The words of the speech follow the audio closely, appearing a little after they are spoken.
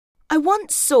I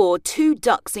once saw two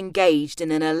ducks engaged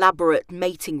in an elaborate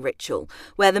mating ritual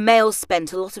where the male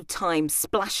spent a lot of time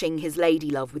splashing his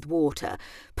ladylove with water,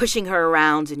 pushing her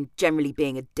around and generally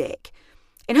being a dick.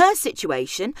 In her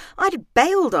situation, I'd have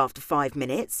bailed after 5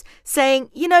 minutes, saying,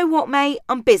 "You know what, mate,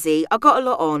 I'm busy, I got a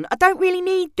lot on, I don't really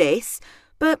need this."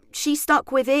 But she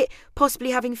stuck with it,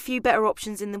 possibly having few better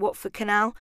options in the Watford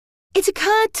Canal. It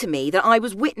occurred to me that I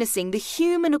was witnessing the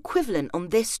human equivalent on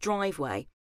this driveway.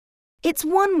 It's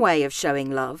one way of showing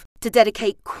love to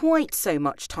dedicate quite so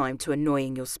much time to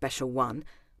annoying your special one,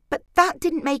 but that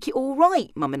didn't make it all right,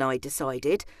 Mum and I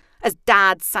decided, as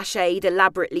Dad sashayed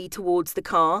elaborately towards the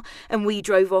car and we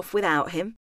drove off without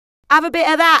him. "Have a bit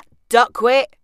of that, duckwit,"